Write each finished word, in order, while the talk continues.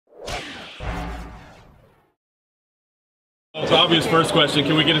So obvious first question,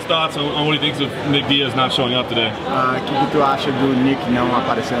 can we get his thoughts on what he thinks of Nick Diaz not showing up today? Que tu acha do Nick não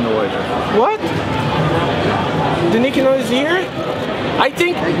aparecendo hoje? What? The Nick no is here? I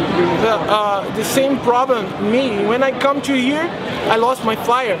think the same problem me. When I come to here, I lost my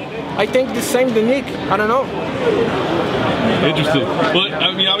flyer. I think the same the Nick. I don't know. Interesting. Well,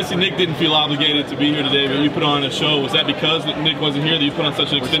 I mean, obviously Nick didn't feel obligated to be here today, but you put on a show. Was that because Nick wasn't here that you put on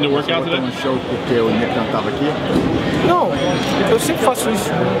such an extended workout today? Show porque o Nick não estava aqui? Não, eu sempre faço isso.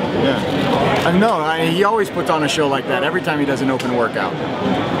 Yeah. No, he always puts on a show like that every time he does an open workout.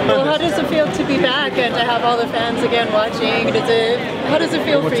 Well, how does it feel to be back and to have all the fans again watching? How does it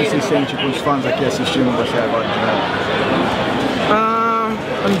feel for you? Como você se sente com os fãs aqui assistindo você agora de novo?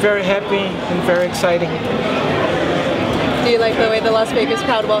 I'm very happy and very exciting. Do you like the way the Las Vegas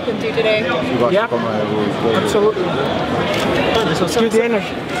crowd welcomed you today? Yeah, absolutely. It's good energy.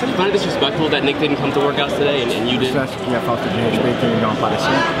 Did you find it disrespectful that Nick didn't come to workouts today and you didn't?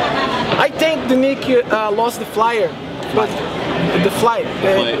 I think the Nick lost the flyer, but the flight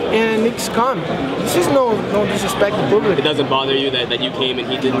and Nick's come. This is no disrespect to the public. It doesn't bother you that you came and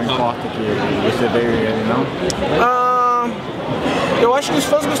he didn't come? Eu acho que os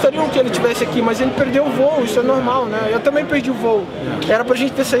fãs gostariam que ele estivesse aqui, mas ele perdeu o voo, isso é normal, né? Eu também perdi o voo. Era pra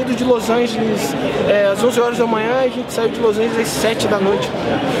gente ter saído de Los Angeles às 11 horas da manhã e a gente saiu de Los Angeles às 7 da noite.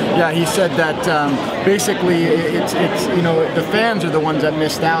 Yeah, he said that basically it's you know, the fans are the ones that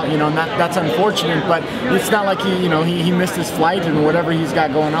missed out, you know, and that's unfortunate, but it's not like he missed his flight and whatever he's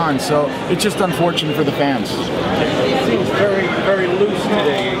got going on, so it's just unfortunate for the fans. He seems very loose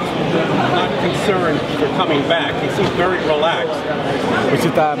today, not concerned for coming back. He seems very relaxed. Você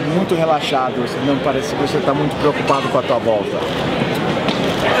está muito relaxado, você não parece que você está muito preocupado com a tua volta.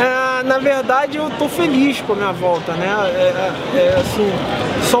 Na verdade eu tô feliz com a minha volta, né? Assim,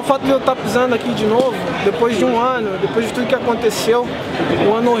 só o fato de eu estar pisando aqui de novo, depois de um ano, depois de tudo que aconteceu,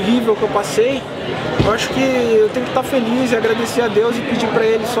 um ano horrível que eu passei, eu acho que eu tenho que estar feliz e agradecer a Deus e pedir para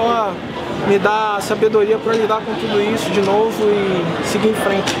Ele só me dar sabedoria para lidar com tudo isso de novo e seguir em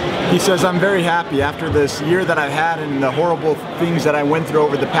frente. He says, I'm very happy after this year that I've had and the horrible things that I went through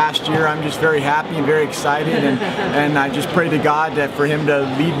over the past year. I'm just very happy and very excited, and I just pray to God that for Him to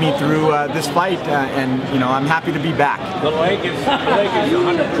lead me through this fight, and you know, I'm happy to be back. The leg is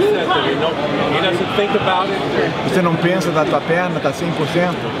 100%. He doesn't think about it. Você não pensa da tua perna, tá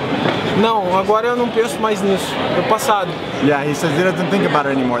 100%? Não, agora eu não penso mais nisso. No passado. Yeah, he says he doesn't think about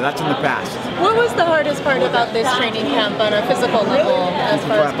it anymore. That's in the past. What was the hardest part about this training camp on a physical level as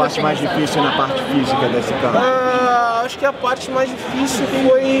far as a parte mais difícil na parte física desse campo? Acho que a parte mais difícil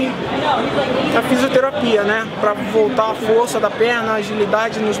foi a fisioterapia, né? Para voltar a força da perna, a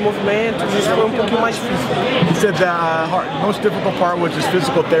agilidade nos movimentos, isso foi um pouquinho mais difícil. He said the most difficult part was his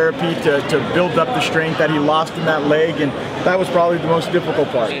physical therapy to build up the strength that he lost in that leg, and that was probably the most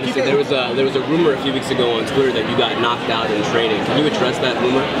difficult part. So there was a rumor a few weeks ago on Twitter that you got knocked out in training. Can you address that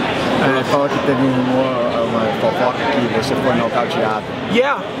rumor? Falou que teve uma fofoca que você foi nocauteado.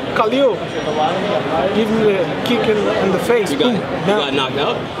 Yeah, Khalil, give me a kick in the face. You got knocked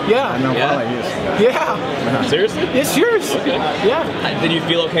out? Yeah. Não fala isso. Yeah. Seriously? It's serious. Okay. Yeah. Did you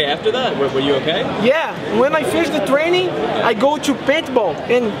feel okay after that? Were you okay? Yeah. When I finish the training, I go to paintball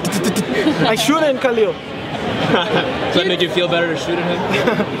and I shoot at Khalil. Does that make you feel better to shoot at him?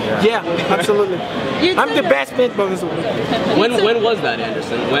 Yeah, absolutely. I'm the best paintball. When was that,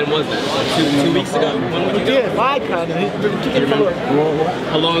 Anderson? When was that? Like 2 weeks ago? When would you go? Yeah, my God.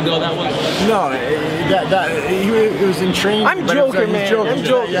 How long ago that was? No, he was in training. I'm joking, man. I'm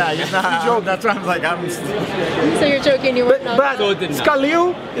joking. Yeah, he's not. Joking. That's why I'm like, So you're joking, you weren't But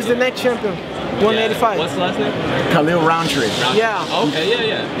Khalil is the next champion. 185. What's the last name? Khalil Roundtree. Yeah. Okay,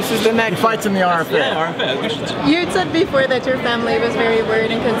 yeah. This is the next. He fights in the RFA. Yeah, RFA. You had said before that your family was very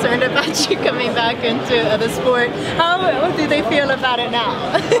worried and concerned about you coming back into the sport. How do they feel about it now?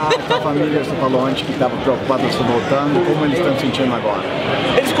 A família, você falou antes que estava preocupada você voltando. Como eles estão sentindo agora?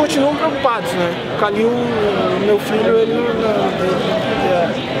 Eles continuam preocupados, né? O Khalil, meu filho, ele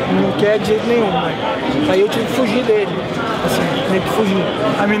não quer de jeito nenhum, né? Aí eu tive que fugir dele. Assim, meio que fugir.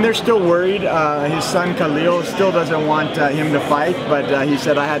 I mean, they're still worried. His son Khalil still doesn't want him to fight, but he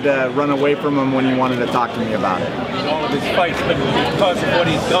said I had to run away from him when he wanted to talk to me about it. All of his fights, but because of what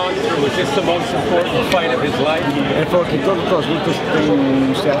he's gone through, is this the most important fight of his life? Ele falou que todas as lutas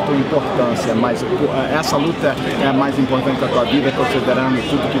têm certa importância, mas essa luta é a mais importante da tua vida, considerando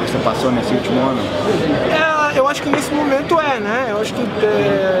tudo que você passou nesse último ano. eu acho que nesse momento né? Eu acho que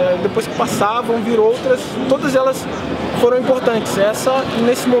depois que passar vão vir outras, todas elas foram importantes. Essa,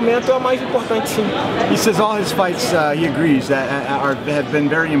 nesse momento, é a mais importante, sim. He says all his fights, he agrees, that have been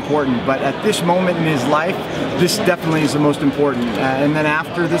very important, but at this moment in his life, this definitely is the most important. And then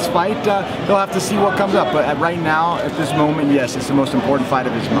after this fight, he'll have to see what comes up. But right now, at this moment, yes, it's the most important fight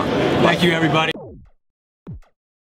of his month. Thank you, everybody.